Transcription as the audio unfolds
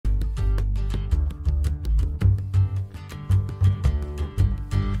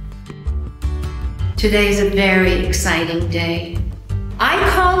Today's a very exciting day. I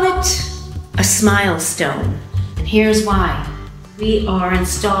call it a smile stone. And here's why. We are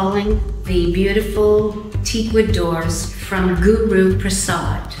installing the beautiful teakwood doors from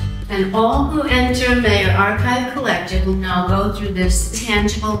Guruprasad. And all who enter Mayor Archive Collective will now go through this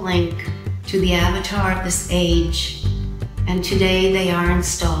tangible link to the avatar of this age. And today they are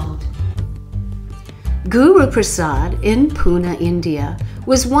installed. Guruprasad in Pune, India,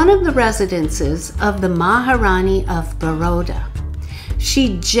 was one of the residences of the Maharani of Baroda.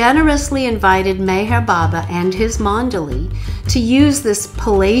 She generously invited Meher Baba and his mandali to use this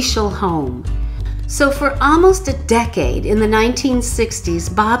palatial home. So for almost a decade in the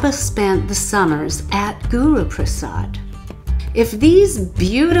 1960s, Baba spent the summers at Guruprasad. If these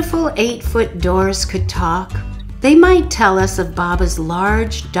beautiful 8-foot doors could talk, they might tell us of Baba's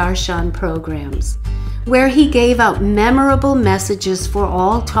large darshan programs, where he gave out memorable messages for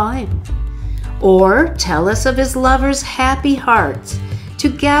all time. Or tell us of his lovers' happy hearts to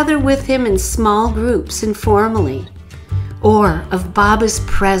gather with him in small groups informally. Or of Baba's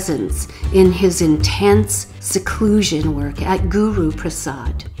presence in his intense seclusion work at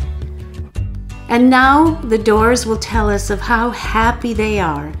Guruprasad. And now the doors will tell us of how happy they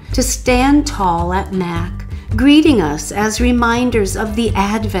are to stand tall at Mac, greeting us as reminders of the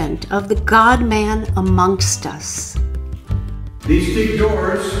advent of the God-man amongst us. These big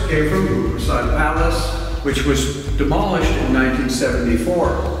doors came from Guruprasad Palace, which was demolished in 1974.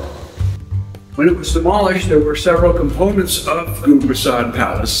 When it was demolished, there were several components of Guruprasad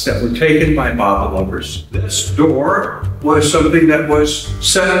Palace that were taken by Baba lovers. This door was something that was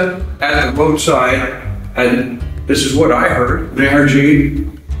set at the roadside, and this is what I heard. Maharji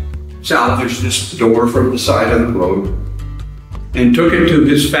salvaged this door from the side of the road and took it to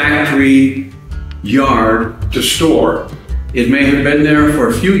his factory yard to store. It may have been there for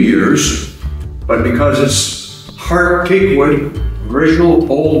a few years, but because it's hard teak wood, original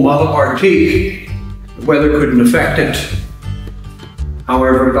old Malabar teak, the weather couldn't affect it.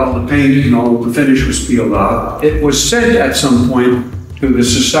 However, all the paint and all the finish was peeled off. It was sent at some point to the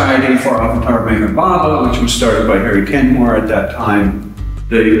Society for Avatar Meher Baba, which was started by Harry Kenmore at that time,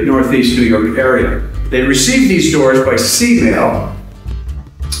 the Northeast New York area. They received these doors by sea mail.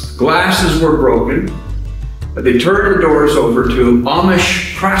 Glasses were broken, but they turned the doors over to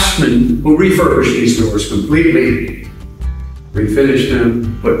Amish craftsmen who refurbished these doors completely, refinished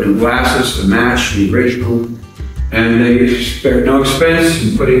them, put new glasses to match the original, and they spared no expense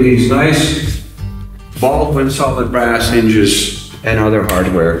in putting these nice Baldwin solid brass hinges and other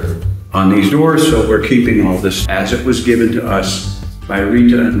hardware on these doors, so we're keeping all this as it was given to us by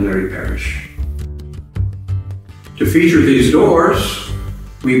Rita and Larry Parrish. To feature these doors,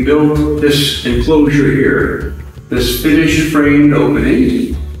 we built this enclosure here, this finished framed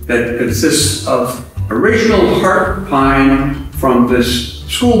opening that consists of original heart pine from this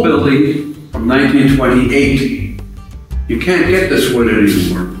school building from 1928. You can't get this wood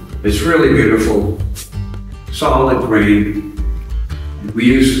anymore. It's really beautiful, solid grain. We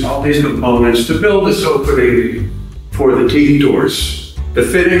used all these components to build this opening for the teak doors. The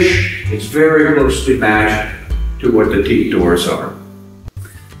finish is very closely matched to what the teak doors are.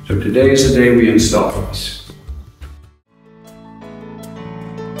 So today is the day we install these.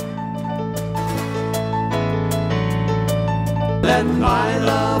 Let my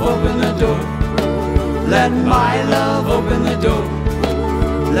love open the door. Let my love open the door.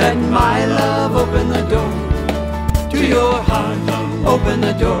 Let my love open the door. To your heart, open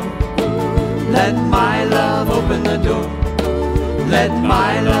the door. Let my love open the door. Let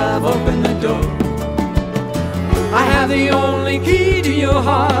my love open the door. I have the only key to your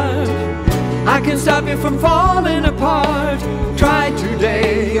heart. I can stop you from falling apart. Try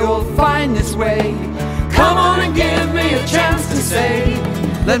today, you'll find this way. Come on and give me a chance to say,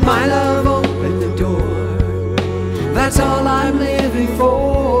 let my love open the door. That's all I'm living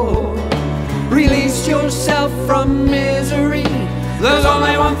for. Release yourself from misery. There's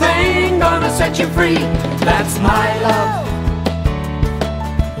only one thing gonna set you free. That's my love.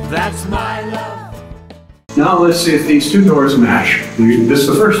 That's my love. Now let's see if these two doors match. This is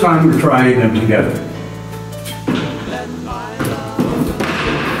the first time we're trying them together.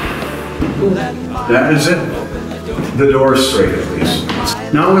 That is it. The door's straight at least.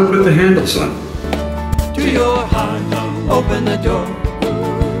 Now we put the handles on. To your heart, open the door.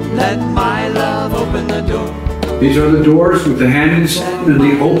 Let my love open the door. These are the doors with the handles on in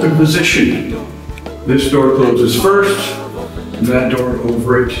the open position. This door closes first, and that door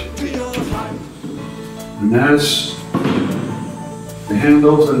over it. And that's the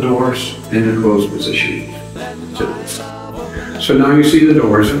handles and doors in a closed position. So now you see the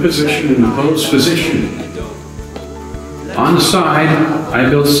doors in position, in the closed position. On the side, I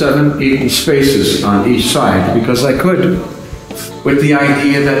built 7 equal spaces on each side because I could, with the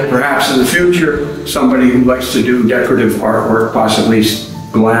idea that perhaps in the future, somebody who likes to do decorative artwork, possibly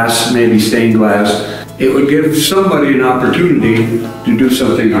glass, maybe stained glass, it would give somebody an opportunity to do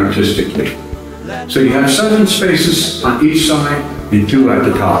something artistically. So you have 7 spaces on each side and 2 at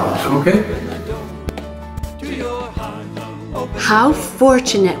the top, okay? How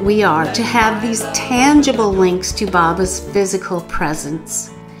fortunate we are to have these tangible links to Baba's physical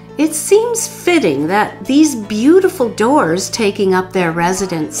presence. It seems fitting that these beautiful doors taking up their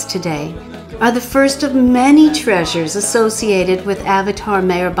residence today are the first of many treasures associated with Avatar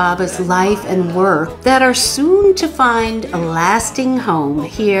Meher Baba's life and work that are soon to find a lasting home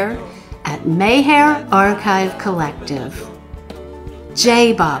here at Meher Archive Collective.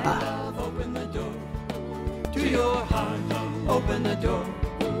 Jai Baba. Open the door,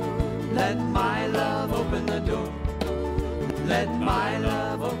 let my love open the door, let my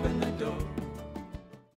love open the door.